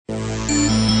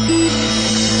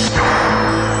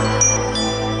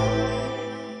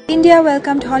India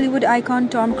welcomed Hollywood icon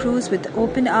Tom Cruise with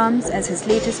open arms as his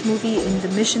latest movie in the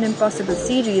Mission Impossible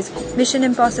series, Mission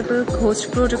Impossible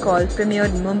Ghost Protocol,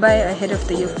 premiered in Mumbai ahead of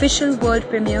the official world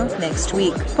premiere next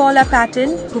week. Paula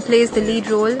Patton, who plays the lead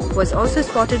role, was also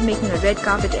spotted making a red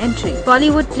carpet entry.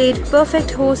 Bollywood played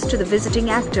perfect host to the visiting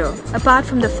actor. Apart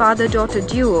from the father-daughter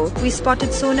duo, we spotted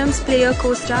Sonam's player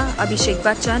co-star Abhishek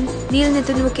Bachchan, Neil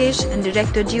Nitin Mukesh and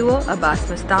director duo Abbas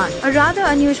Mustan. A rather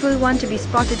unusual one to be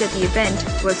spotted at the event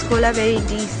was Kolaveri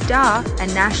D star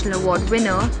and National Award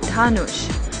winner Dhanush.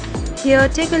 Here,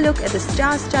 take a look at the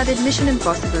star-studded Mission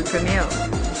Impossible premiere.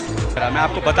 मैं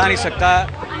आपको बता नहीं सकता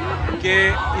कि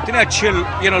इतने अच्छे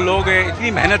लोग हैं,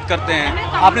 इतनी मेहनत करते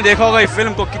हैं. आपने देखा होगा इस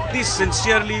फिल्म को कितनी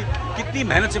सिंसियरली, कितनी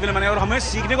मेहनत से फिल्म बनाई और हमें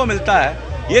सीखने को मिलता है.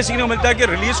 ये सीखने को मिलता है कि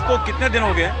रिलीज को कितने दिन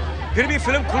हो गए, फिर भी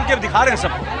फिल्म खुल के दिखा रहे हैं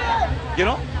सबको.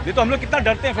 ये तो हम लोग कितना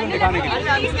डरते हैं फिल्म दिखाने के लिए,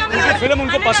 क्योंकि फिल्म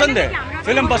उनको पसंद है,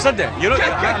 फिल्म पसंद है.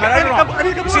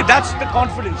 See, that's the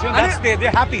confidence.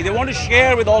 They're happy. They want to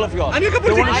share with all of you all. They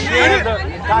want to share the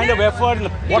kind of effort and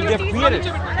what they've created.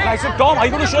 And I said, Tom, are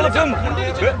you going to show the film?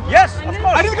 Yes, of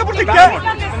course. Anil Kapoor ji,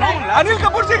 Anil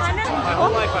Kapoor ji.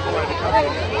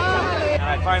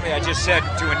 Finally, I just said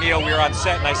to Anil, we were on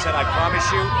set, and I said, I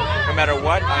promise you, no matter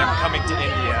what, I am coming to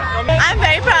India. I'm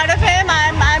very proud of him.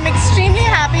 I'm extremely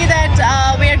happy that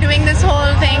we are doing this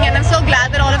whole thing, and I'm so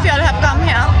glad that all of you all have come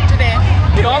here today.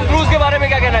 Tom Cruise के बारे में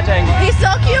क्या कहना चाहेंगे? He's so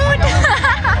cute.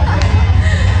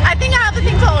 I think I have a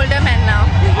thing for older men now.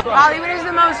 Bollywood is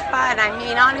the most fun. I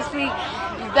mean, honestly,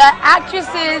 the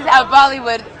actresses of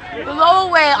Bollywood blow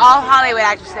away all Hollywood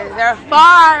actresses. They're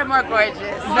far more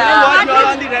gorgeous. So,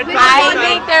 I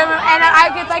think they're,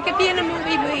 and if I could be in a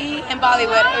movie in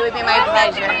Bollywood, it would be my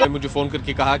pleasure. मुझे phone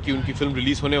करके कहा कि उनकी film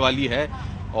release होने वाली है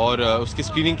और उसकी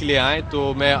स्क्रीनिंग के लिए आए,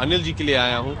 तो मैं अनिल जी के लिए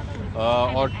आया हूँ.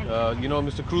 और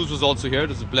Mr. Cruise was also here. It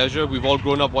was a pleasure. We've all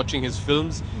grown up watching his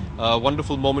films.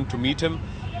 Wonderful moment to meet him.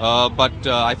 But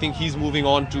I think he's moving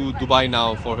on to Dubai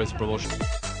now for his promotion.